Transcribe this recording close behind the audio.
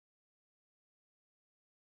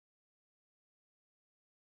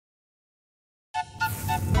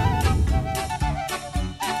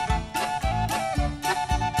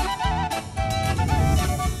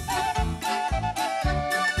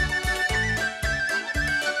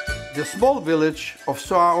The small village of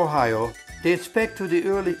Zoar, Ohio, dates back to the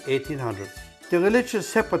early 1800s. The religious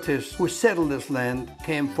separatists who settled this land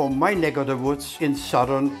came from my neck of the woods in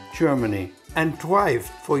southern Germany and thrived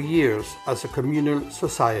for years as a communal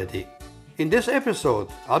society. In this episode,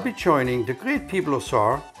 I'll be joining the great people of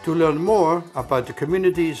Zoar to learn more about the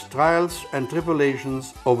community's trials and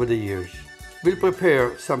tribulations over the years. We'll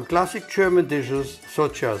prepare some classic German dishes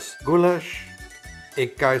such as goulash, a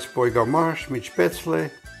Gaisburger marsch mit spaetzle,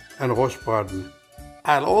 and Rostbraten.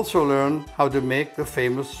 I'll also learn how to make the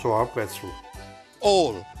famous Zoar pretzel.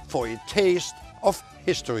 All for a taste of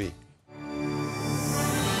history.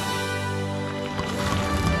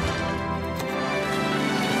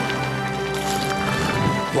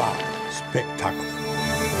 Wow, spectacular.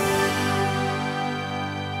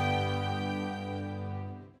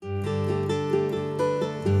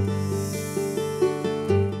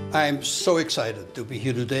 I'm so excited to be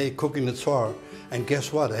here today cooking at Zoar. And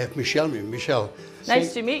guess what? I have Michelle with me. Michelle.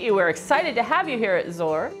 Nice to meet you. We're excited to have you here at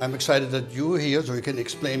Zoar. I'm excited that you're here so you can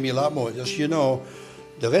explain me a lot more. As you know,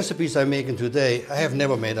 the recipes I'm making today, I have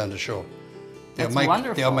never made on the show. That's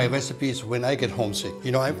wonderful. They are my recipes when I get homesick.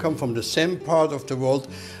 You know, I come from the same part of the world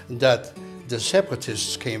that the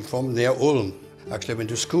separatists came from, near Ulm. Actually, I went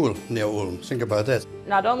to school near Ulm. Think about that.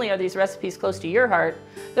 Not only are these recipes close to your heart,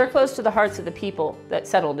 they're close to the hearts of the people that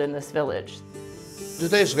settled in this village.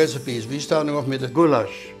 Today's recipes, we starting off with the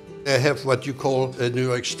goulash. I have what you call a New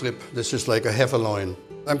York strip. This is like a half a loin.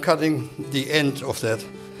 I'm cutting the end of that.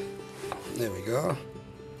 There we go.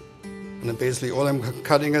 And then basically all I'm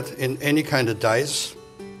cutting it in any kind of dice.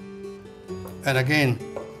 And again,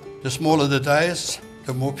 the smaller the dice,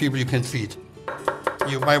 the more people you can feed.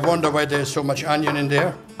 You might wonder why there's so much onion in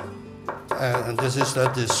there. And this is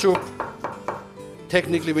the soup.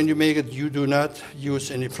 Technically, when you make it, you do not use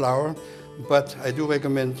any flour. But I do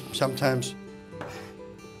recommend sometimes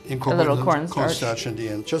incorporate a little cornstarch in the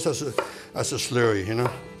end, just as a slurry, you know.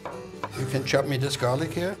 You can chop me this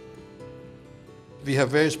garlic here. We have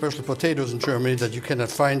very special potatoes in Germany that you cannot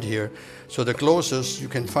find here. So the closest you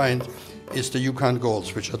can find is the Yukon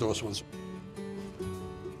Golds, which are those ones.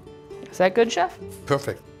 Is that good, Chef?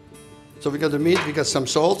 Perfect. So we got the meat, we got some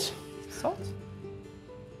salt. Salt.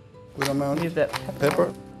 Good amount. Use that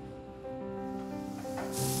Pepper.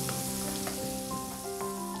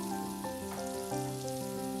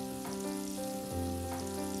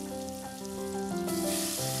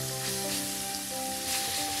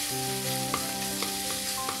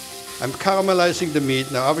 I'm caramelizing the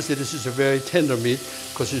meat. Now, obviously, this is a very tender meat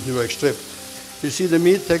because it's New York strip. You see the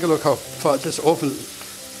meat? Take a look how far it's often,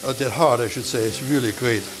 that hard, I should say. It's really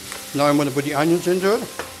great. Now I'm going to put the onions into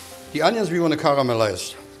it. The onions we want to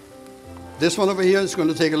caramelize. This one over here is going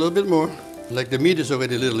to take a little bit more. Like the meat is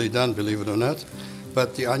already literally done, believe it or not.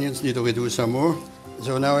 But the onions need to reduce some more.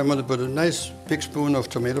 So now I'm going to put a nice big spoon of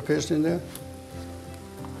tomato paste in there.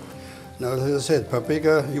 Now, as I said,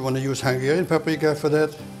 paprika, you want to use Hungarian paprika for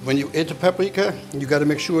that. When you add the paprika, you got to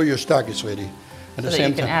make sure your stock is ready. At the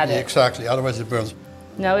same time, add it. Exactly, otherwise it burns.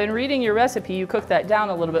 Now, in reading your recipe, you cook that down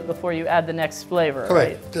a little bit before you add the next flavor,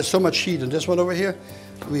 Correct. right? There's so much heat in this one over here.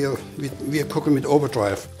 We are cooking with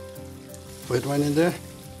overdrive. Red wine in there.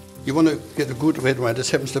 You want to get a good red wine.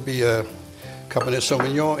 This happens to be a Cabernet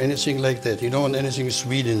Sauvignon, anything like that. You don't want anything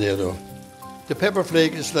sweet in there, though. The pepper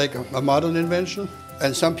flake is like a modern invention.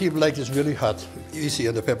 And some people like this really hot. Easy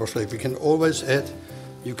on the pepper flake. We can always add,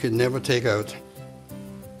 you can never take out.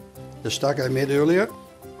 The stock I made earlier.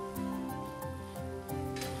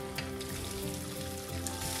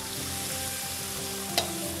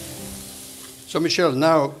 So Michelle,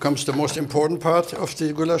 now comes the most important part of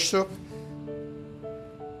the goulash soup.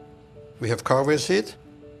 We have carver seed,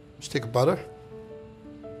 stick of butter.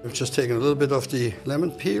 We've just taken a little bit of the lemon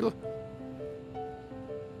peel.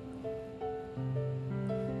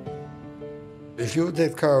 If you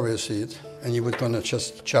take carver seed and you were gonna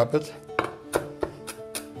just chop it,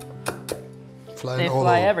 They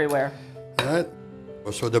fly everywhere. Right?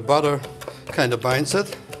 So the butter kind of binds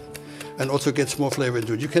it and also gets more flavor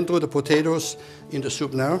into it. You can throw the potatoes in the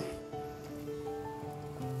soup now.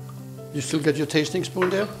 You still get your tasting spoon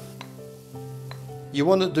there. You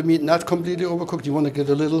want the meat not completely overcooked. You want to get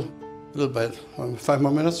a little bit, 5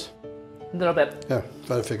 more minutes. A little bit. Yeah,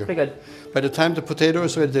 I figure. Pretty good. By the time the potato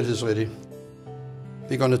is ready, this is ready.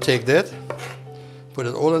 We're going to take that, put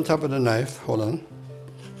it all on top of the knife. Hold on.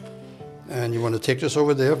 And you want to take this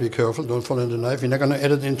over there. Be careful, don't fall in the knife. You're not going to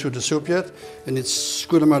add it into the soup yet. And it's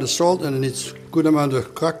good amount of salt, and it needs good amount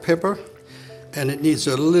of cracked pepper, and it needs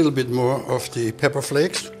a little bit more of the pepper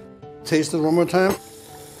flakes. Taste it one more time.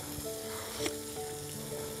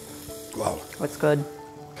 Wow. What's good?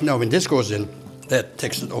 Now, when this goes in, That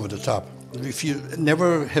takes it over the top. If you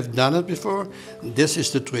never have done it before, this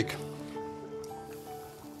is the trick.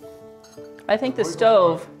 I think the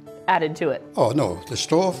stove added to it. Oh no, the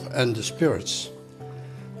stove and the spirits.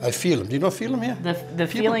 I feel them. Do you not feel them here? The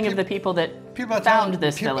feeling of the people that found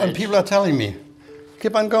this village. And people are telling me,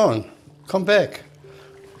 keep on going, come back.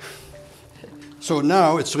 So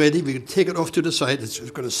now it's ready. We can take it off to the side. It's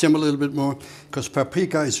going to simmer a little bit more because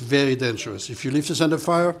paprika is very dangerous. If you leave this under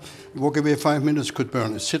fire, you walk away 5 minutes, it could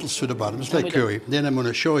burn. It settles to the bottom. It's like curry. Then I'm going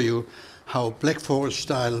to show you how Black Forest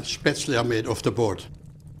style spaetzle are made off the board.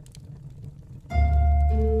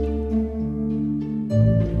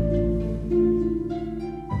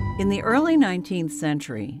 In the early 19th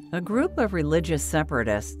century, a group of religious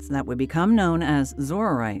separatists that would become known as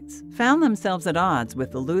Zoarites found themselves at odds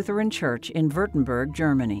with the Lutheran Church in Württemberg,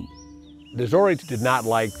 Germany. The Zoarites did not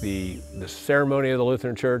like the ceremony of the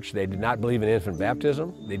Lutheran Church. They did not believe in infant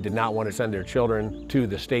baptism. They did not want to send their children to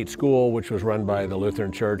the state school, which was run by the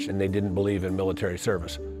Lutheran Church, and they didn't believe in military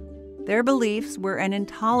service. Their beliefs were an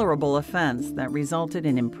intolerable offense that resulted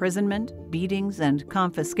in imprisonment, beatings, and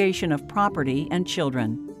confiscation of property and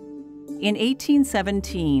children. In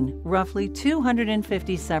 1817, roughly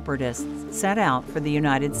 250 separatists set out for the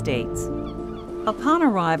United States. Upon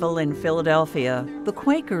arrival in Philadelphia, the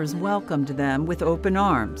Quakers welcomed them with open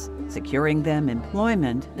arms, securing them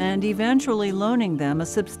employment and eventually loaning them a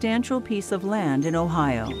substantial piece of land in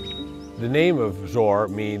Ohio. The name of Zoar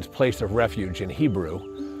means place of refuge in Hebrew,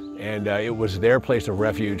 and it was their place of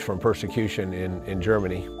refuge from persecution in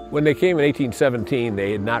Germany. When they came in 1817,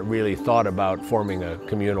 they had not really thought about forming a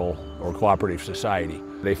communal or cooperative society.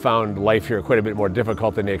 They found life here quite a bit more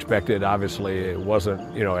difficult than they expected. Obviously, it wasn't,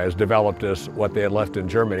 as developed as what they had left in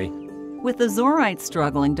Germany. With the Zoarites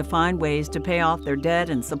struggling to find ways to pay off their debt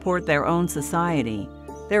and support their own society,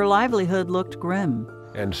 their livelihood looked grim.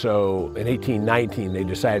 And so in 1819, they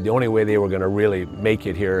decided the only way they were going to really make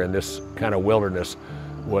it here in this kind of wilderness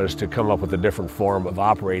was to come up with a different form of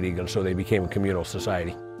operating, and so they became a communal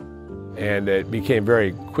society. And it became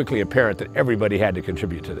very quickly apparent that everybody had to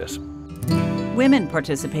contribute to this. Women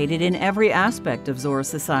participated in every aspect of Zoar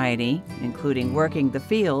society, including working the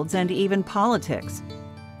fields and even politics.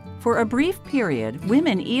 For a brief period,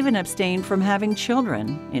 women even abstained from having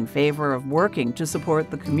children in favor of working to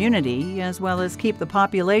support the community as well as keep the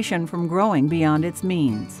population from growing beyond its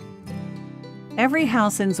means. Every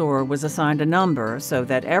house in Zoar was assigned a number so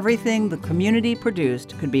that everything the community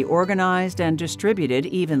produced could be organized and distributed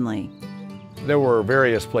evenly. There were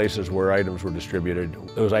various places where items were distributed.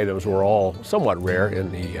 Those items were all somewhat rare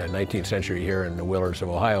in the 19th century here in the wilderness of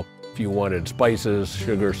Ohio. If you wanted spices,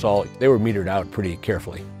 sugar, salt, they were metered out pretty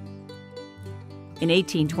carefully. In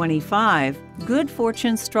 1825, good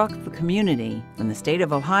fortune struck the community when the state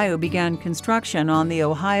of Ohio began construction on the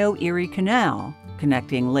Ohio-Erie Canal,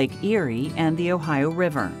 connecting Lake Erie and the Ohio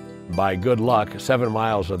River. By good luck, 7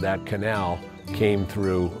 miles of that canal came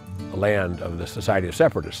through land of the Society of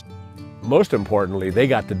Separatists. Most importantly, they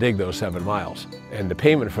got to dig those 7 miles, and the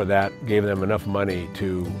payment for that gave them enough money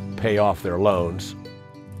to pay off their loans.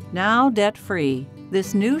 Now debt-free,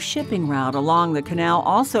 this new shipping route along the canal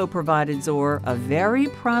also provided Zoar a very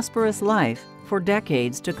prosperous life for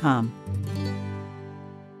decades to come.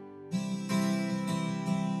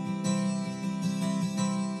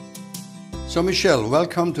 So Michelle,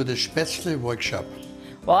 welcome to the Spaetzle workshop.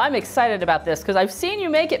 Well, I'm excited about this because I've seen you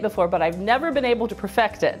make it before, but I've never been able to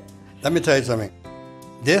perfect it. Let me tell you something.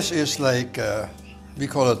 This is like, we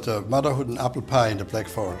call it motherhood and apple pie in the Black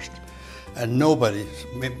Forest. And nobody,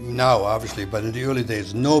 now obviously, but in the early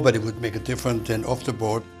days, nobody would make it different than off the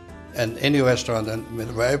board. And any restaurant, and when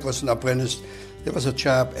I was an apprentice, there was a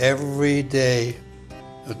job every day.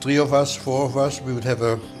 3 of us, 4 of us, we would have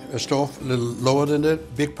a stove a little lower than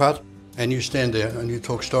that, big pot. And you stand there and you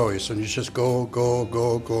talk stories and you just go, go,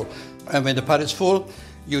 go, go. And when the pot is full,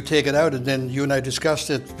 you take it out, and then you and I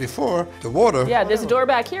discussed it before, the water. Yeah, this door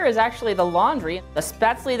back here is actually the laundry. The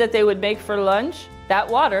spaetzle that they would make for lunch, that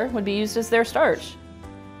water would be used as their starch.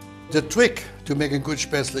 The trick to make a good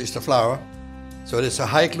spaetzle is the flour. So it's a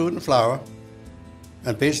high gluten flour.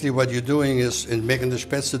 And basically what you're doing is, in making the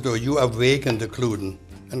spaetzle dough, you awaken the gluten.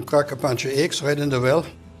 And crack a bunch of eggs right in the well.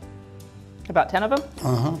 About 10 of them?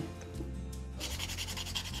 Uh-huh.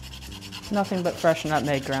 Nothing but fresh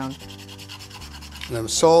nutmeg ground. And then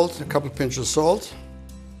salt, a couple pinches of salt.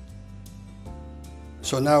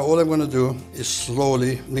 So now all I'm going to do is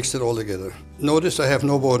slowly mix it all together. Notice I have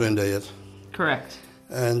no water in there yet. Correct.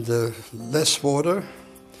 And the less water,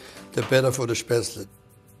 the better for the spaetzle.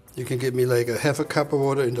 You can give me like a half a cup of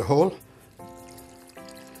water in the whole.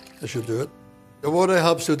 That should do it. The water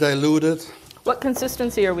helps to dilute it. What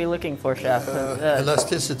consistency are we looking for, Chef?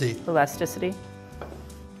 Elasticity. Elasticity?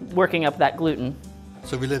 Working up that gluten.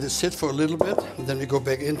 So we let it sit for a little bit, and then we go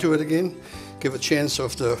back into it again, give a chance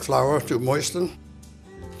of the flour to moisten.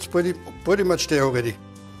 It's pretty much there already. Do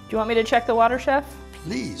you want me to check the water, Chef?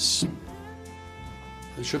 Please.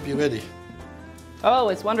 It should be ready. Oh,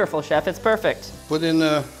 it's wonderful, Chef. It's perfect. Put in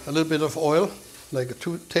a little bit of oil, like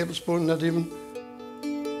 2 tablespoons, not even.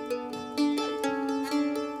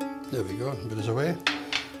 There we go, put this away.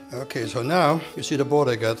 Okay, so now you see the board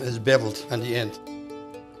I got is beveled on the end.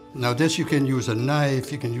 Now this you can use a knife,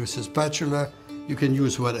 you can use a spatula, you can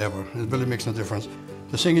use whatever. It really makes no difference.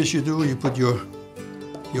 The thing is you put your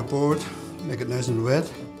board, make it nice and wet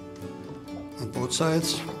on both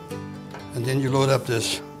sides, and then you load up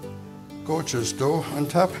this gorgeous dough on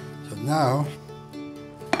top. So now,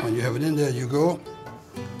 when you have it in there, you go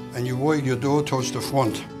and you work your dough towards the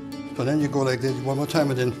front. So then you go like this one more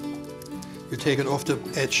time, and then you take it off the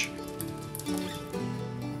edge.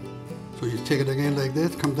 So you take it again like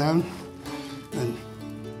that, come down,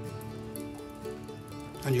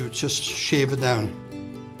 and you just shave it down.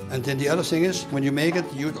 And then the other thing is, when you make it,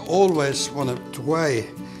 you'd always want to try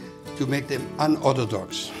to make them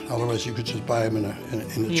unorthodox. Otherwise, you could just buy them in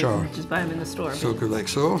a jar. Just buy them in the store. So good, like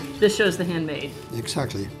so. This shows the handmade.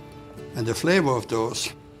 Exactly. And the flavor of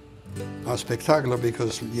those are spectacular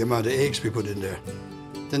because the amount of eggs we put in there.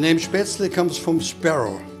 The name Spätzle comes from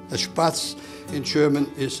sparrow. A Spatz in German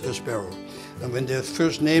is a sparrow. And when they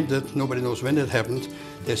first named it, nobody knows when it happened,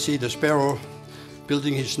 they see the sparrow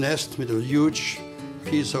building his nest with a huge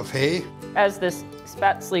piece of hay. As this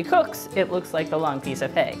spaetzle cooks, it looks like the long piece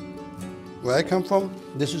of hay. Where I come from,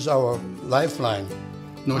 this is our lifeline.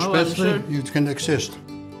 No Spätzle, sure. you can exist.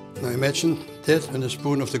 Now imagine that and a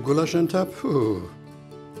spoon of the goulash on top. Ooh.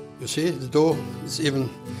 You see, the dough is even,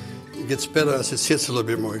 it gets better as it sits a little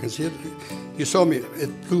bit more. You can see it. You saw me,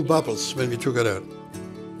 it blew bubbles when we took it out.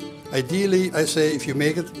 Ideally, I say if you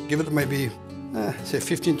make it, give it maybe, say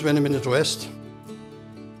 15-20 minutes rest.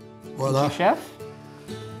 Voila. Chef?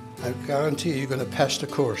 I guarantee you're going to pass the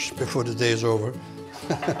course before the day is over.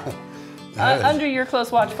 Under your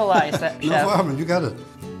close watchful eye, Chef. No problem, you got it.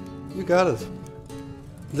 You got it.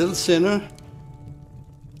 Little thinner.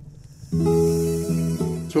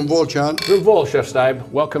 From Walter. Good Vol, Chef Staib.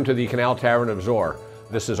 Welcome to the Canal Tavern of Zoar.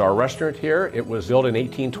 This is our restaurant here. It was built in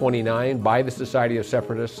 1829 by the Society of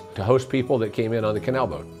Separatists to host people that came in on the canal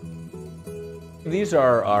boat. These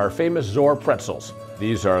are our famous Zoar pretzels.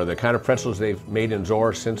 These are the kind of pretzels they've made in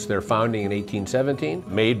Zoar since their founding in 1817,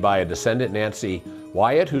 made by a descendant, Nancy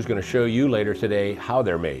Wyatt, who's going to show you later today how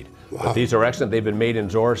they're made. Wow. But these are excellent. They've been made in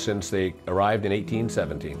Zoar since they arrived in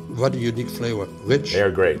 1817. What a unique flavor. Rich.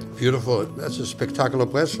 They're great. Beautiful. That's a spectacular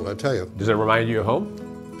pretzel, I tell you. Does it remind you of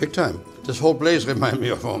home? Big time. This whole place reminds me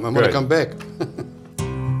of home. I'm going to come back.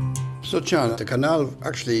 So, John, the canal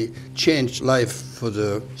actually changed life for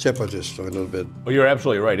the separatists a little bit. Well, you're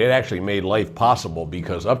absolutely right. It actually made life possible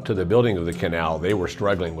because up to the building of the canal, they were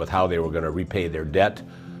struggling with how they were going to repay their debt.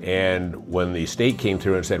 And when the state came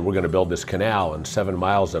through and said, we're going to build this canal, and 7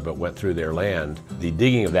 miles of it went through their land, the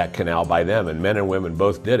digging of that canal by them, and men and women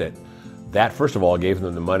both did it, that, first of all, gave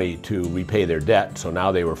them the money to repay their debt, so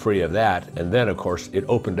now they were free of that. And then, of course, it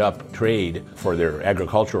opened up trade for their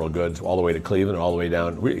agricultural goods all the way to Cleveland, all the way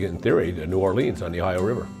down, in theory, to New Orleans on the Ohio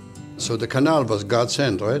River. So the canal was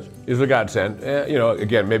godsend, right? It was a godsend. You know,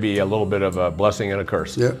 again, maybe a little bit of a blessing and a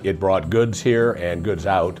curse. Yeah. It brought goods here and goods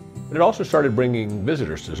out, but it also started bringing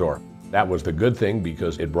visitors to Zoar. That was the good thing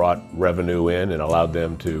because it brought revenue in and allowed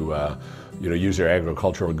them to use their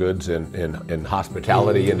agricultural goods in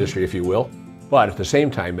hospitality industry, if you will. But at the same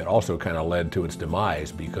time, it also kind of led to its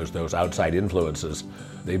demise because those outside influences,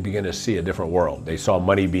 they began to see a different world. They saw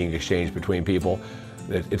money being exchanged between people.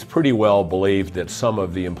 It's pretty well believed that some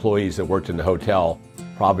of the employees that worked in the hotel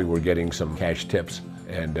probably were getting some cash tips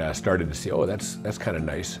and started to see, oh, that's kind of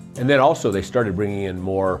nice. And then also they started bringing in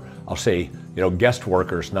more, I'll say, guest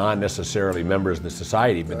workers, not necessarily members of the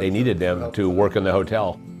society, but they needed them to work in the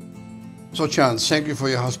hotel. So, John, thank you for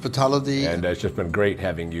your hospitality. And it's just been great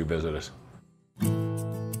having you visit us.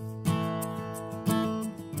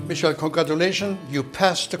 Michel, congratulations. You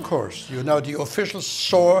passed the course. You're now the official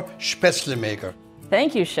Zoar Spätzle maker.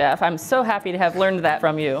 Thank you, Chef. I'm so happy to have learned that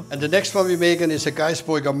from you. And the next one we're making is a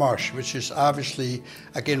Gaisburger marsch, which is obviously,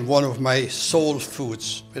 again, one of my soul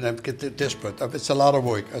foods when I get desperate. It's a lot of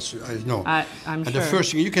work, as I know. I'm and sure. The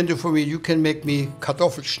first thing you can do for me, you can make me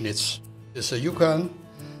Kartoffelschnitz. It's a Yukon,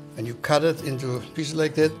 and you cut it into pieces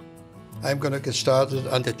like that. I'm going to get started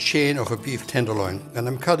on the chain of a beef tenderloin, and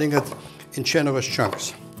I'm cutting it in generous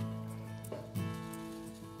chunks.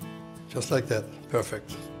 Just like that.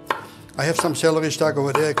 Perfect. I have some celery stuck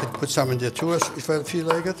over there. I could put some in there too if I feel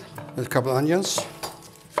like it. With a couple onions.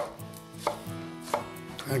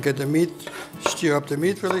 And get the meat, stir up the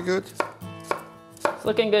meat really good. It's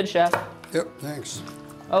looking good, Chef. Yep, thanks.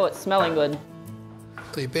 Oh, it's smelling good.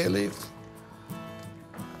 3 bay leaf.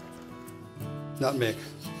 Nutmeg.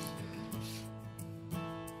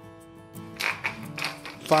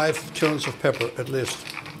 5 turns of pepper at least.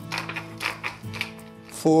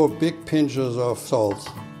 4 big pinches of salt,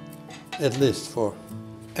 at least 4.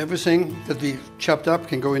 Everything that we chopped up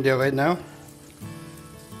can go in there right now.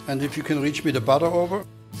 And if you can reach me the butter over.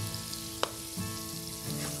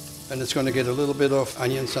 And it's going to get a little bit of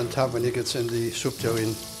onions on top when it gets in the soup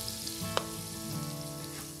tureen.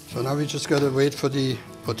 So now we just got to wait for the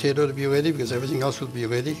potato to be ready because everything else will be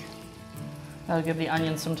ready. That'll give the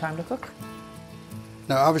onions some time to cook.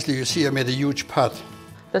 Now obviously you see I made a huge pot.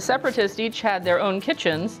 The separatists each had their own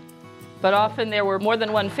kitchens, but often there were more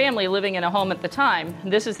than one family living in a home at the time.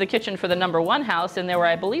 This is the kitchen for the number 1 house, and there were,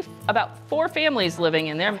 I believe, about 4 families living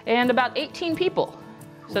in there and about 18 people.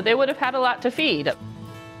 So they would have had a lot to feed.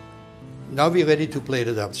 Now we're ready to plate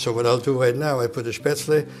it up. So what I'll do right now, I put the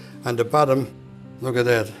spaetzle on the bottom. Look at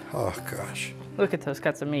that. Oh gosh. Look at those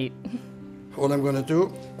cuts of meat. All I'm going to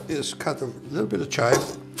do is cut a little bit of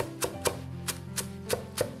chive.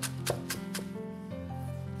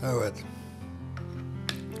 All right.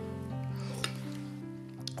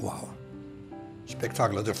 Wow.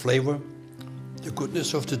 Spectacular. The flavor, the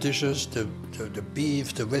goodness of the dishes, the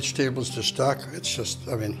beef, the vegetables, the stock. It's just,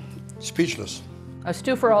 I mean, speechless. A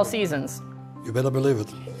stew for all seasons. You better believe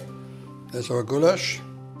it. There's our goulash.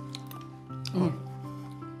 Oh.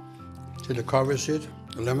 See the carver seed?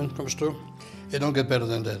 The lemon comes through. It don't get better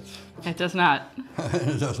than that. It does not.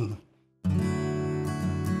 It doesn't.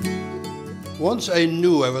 Once I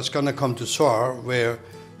knew I was going to come to Zoar, where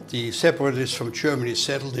the separatists from Germany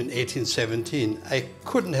settled in 1817, I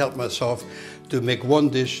couldn't help myself to make one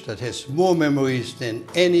dish that has more memories than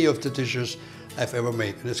any of the dishes I've ever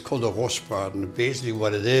made. And it's called a rostbraten. Basically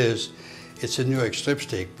what it is, it's a New York strip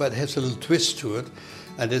steak, but it has a little twist to it.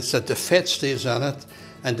 And it's that the fat stays on it,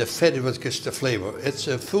 and the fat is what gives the flavor. It's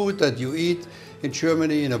a food that you eat in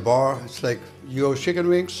Germany in a bar. It's like your chicken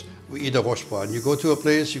wings, we eat a rostbraten. You go to a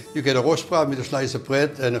place, you get a rostbraten with a slice of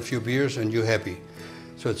bread and a few beers, and you're happy.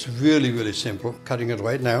 So it's really, really simple. Cutting it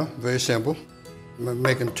right now, very simple. I'm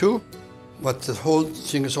making 2. What the whole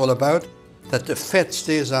thing is all about, that the fat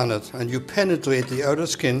stays on it, and you penetrate the outer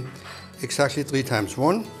skin exactly 3 times.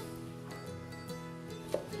 1,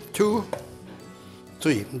 2,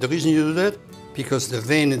 3. The reason you do that, because the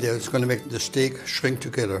vein in there is going to make the steak shrink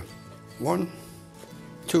together. 1,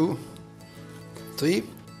 2, 3.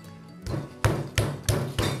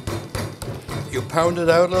 You pound it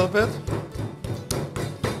out a little bit.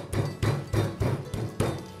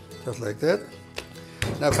 Just like that.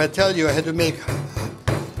 Now if I tell you I had to make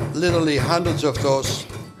literally hundreds of those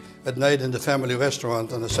at night in the family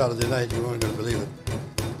restaurant on a Saturday night, you weren't going to believe it.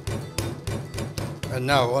 And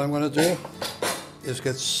now all I'm going to do is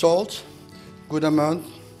get salt, good amount,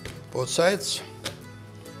 both sides,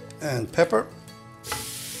 and pepper.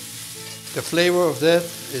 The flavor of that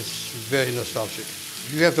is very nostalgic.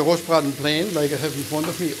 You have the rostbraten plain, like I have in front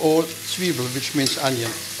of me, or zwiebel, which means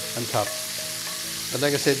onion, on top. But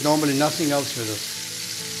like I said, normally nothing else with it.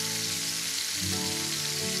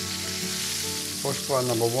 Rostbraten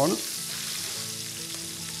number 1.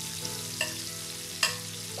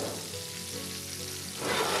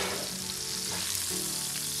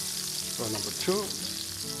 Number 2.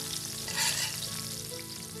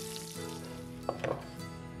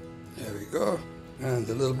 There we go. And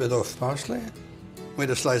a little bit of parsley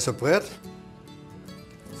with a slice of bread.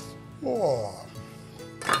 Oh.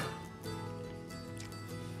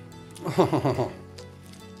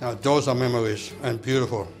 Now those are memories and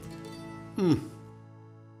beautiful.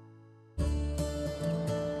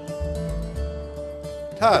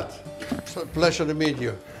 Todd, it's a pleasure to meet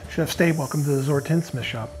you. Chef Staib, welcome to the Zoar Tinsmith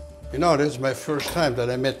shop. You know, this is my first time that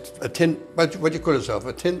I met a what do you call yourself,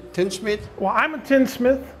 a tinsmith? Well, I'm a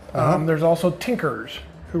tinsmith. There's also tinkers,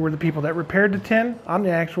 who were the people that repaired the tin. I'm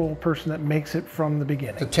the actual person that makes it from the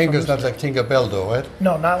beginning. The tinker's not like Tinker Bell though, right?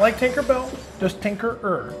 No, not like Tinker Bell, just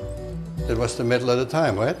tinkerer. That was the metal at the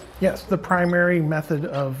time, right? Yes, the primary method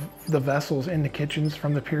of the vessels in the kitchens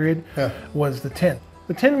from the period was the tin.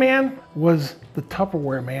 The Tin Man was the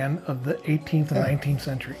Tupperware man of the 18th and 19th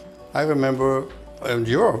century. I remember in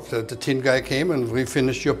Europe that the tin guy came and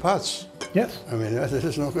refinished your pots. Yes. I mean, this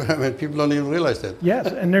is no, I mean, people don't even realize that. Yes,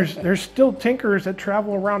 and there's still tinkers that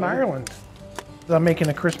travel around Ireland. I'm making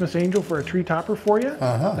a Christmas angel for a tree topper for you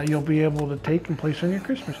that you'll be able to take and place on your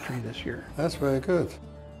Christmas tree this year. That's very good.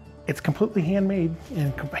 It's completely handmade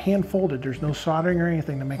and hand folded. There's no soldering or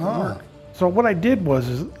anything to make it work. So what I did was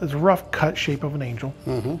is a rough cut shape of an angel.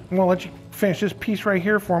 I'm gonna let you finish this piece right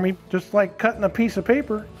here for me, just like cutting a piece of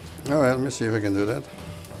paper. All right, let me see if I can do that.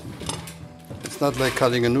 It's not like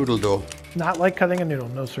cutting a noodle dough. Not like cutting a noodle,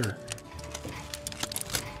 no sir.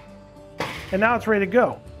 And now it's ready to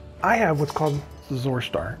go. I have what's called the Zoar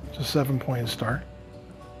star. It's a 7-pointed star.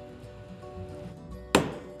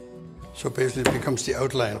 So basically it becomes the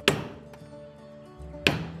outline.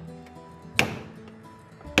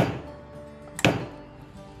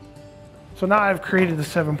 So now I've created the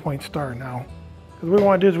 7-point star now. What we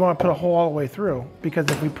want to do is we want to put a hole all the way through, because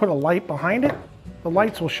if we put a light behind it, the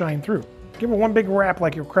lights will shine through. Give it one big wrap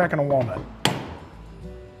like you're cracking a walnut.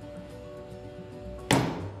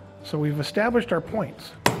 So we've established our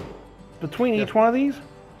points. Between each one of these,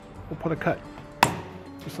 we'll put a cut,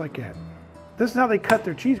 just like that. This is how they cut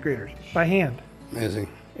their cheese graters, by hand. Amazing.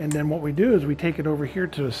 And then what we do is we take it over here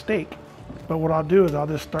to a steak. But what I'll do is I'll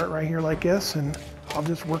just start right here like this, and I'll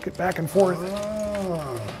just work it back and forth.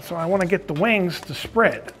 So I want to get the wings to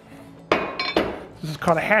spread. This is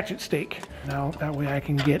called a hatchet steak. Now that way I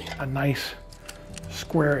can get a nice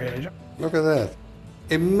square edge. Look at that.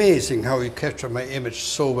 Amazing how you capture my image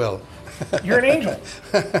so well. You're an angel.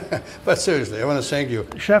 But seriously, I want to thank you.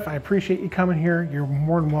 Chef, I appreciate you coming here. You're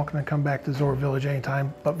more than welcome to come back to Zoar Village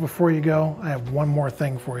anytime. But before you go, I have one more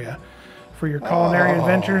thing for you. For your culinary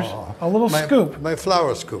adventures, a little scoop. My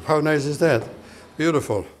flour scoop. How nice is that?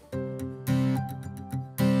 Beautiful.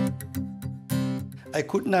 I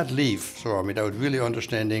could not leave Zoar without really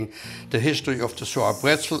understanding the history of the Zoar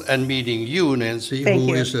pretzel and meeting you, Nancy,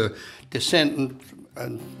 who is a descendant,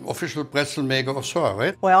 an official pretzel maker of Zoar,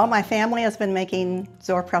 right? Well, my family has been making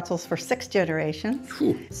Zoar pretzels for 6 generations.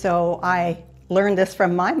 So I learned this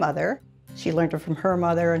from my mother. She learned it from her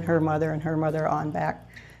mother and her mother and her mother on back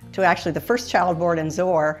to actually the first child born in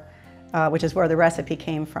Zoar, which is where the recipe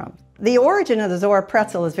came from. The origin of the Zoar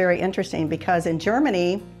pretzel is very interesting because in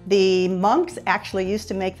Germany, the monks actually used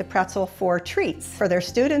to make the pretzel for treats for their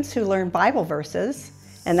students who learned Bible verses,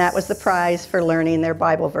 and that was the prize for learning their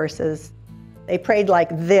Bible verses. They prayed like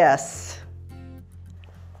this.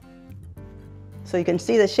 So you can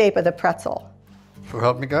see the shape of the pretzel. So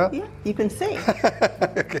help me God? Yeah, you can see.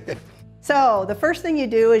 Okay. So the first thing you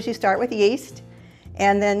do is you start with yeast,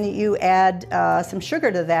 and then you add some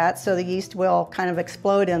sugar to that so the yeast will kind of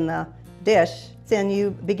explode in the dish. Then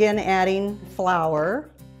you begin adding flour.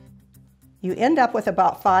 You end up with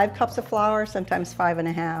about 5 cups of flour, sometimes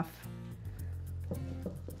 5.5.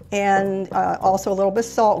 And also a little bit of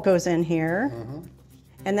salt goes in here.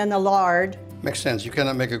 And then the lard. Makes sense. You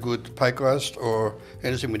cannot make a good pie crust or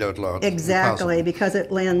anything without lard. Exactly, because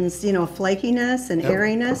it lends, you know, flakiness and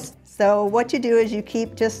airiness. So what you do is you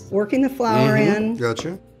keep just working the flour in.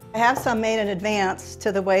 Gotcha. I have some made in advance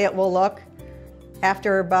to the way it will look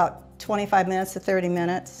after about 25 minutes to 30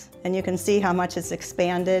 minutes. And you can see how much it's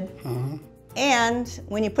expanded. And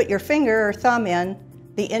when you put your finger or thumb in,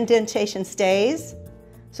 the indentation stays.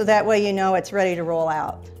 So that way you know it's ready to roll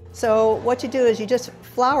out. So what you do is you just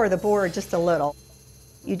flour the board just a little.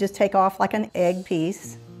 You just take off like an egg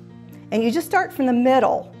piece. And you just start from the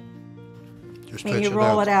middle. And you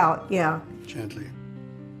roll it out, yeah. Gently.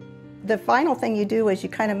 The final thing you do is you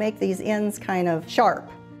kind of make these ends kind of sharp.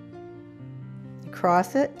 You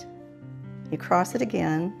cross it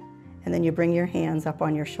again, and then you bring your hands up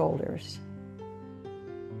on your shoulders.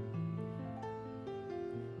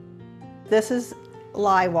 This is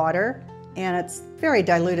lye water, and it's very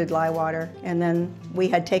diluted lye water. And then we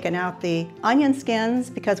had taken out the onion skins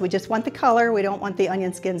because we just want the color. We don't want the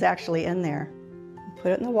onion skins actually in there.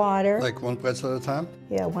 Put it in the water. Like 1 pretzel at a time?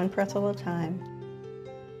 Yeah, 1 pretzel at a time.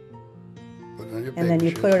 Put it on your And then you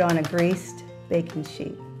baking put it on a greased baking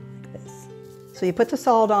sheet, like this. So you put the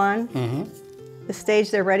salt on. The stage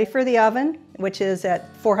they're ready for the oven, which is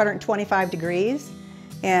at 425 degrees.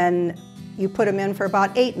 And you put them in for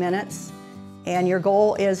about 8 minutes. And your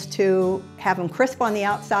goal is to have them crisp on the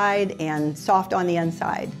outside and soft on the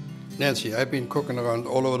inside. Nancy, I've been cooking around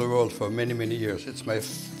all over the world for many, many years. It's my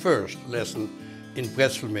first lesson in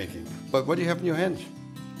pretzel making. But what do you have in your hands?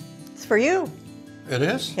 It's for you. It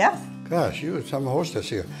is? Yes. Gosh, you're some hostess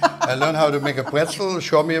here. I learned how to make a pretzel,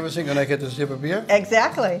 show me everything, and I get to sip a beer?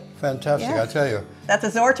 Exactly. Fantastic, Yes. I tell you. That's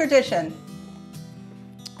a Zoar tradition.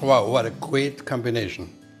 Wow, what a great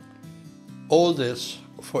combination. All this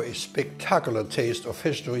for a spectacular taste of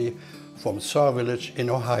history from Zoar Village in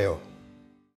Ohio.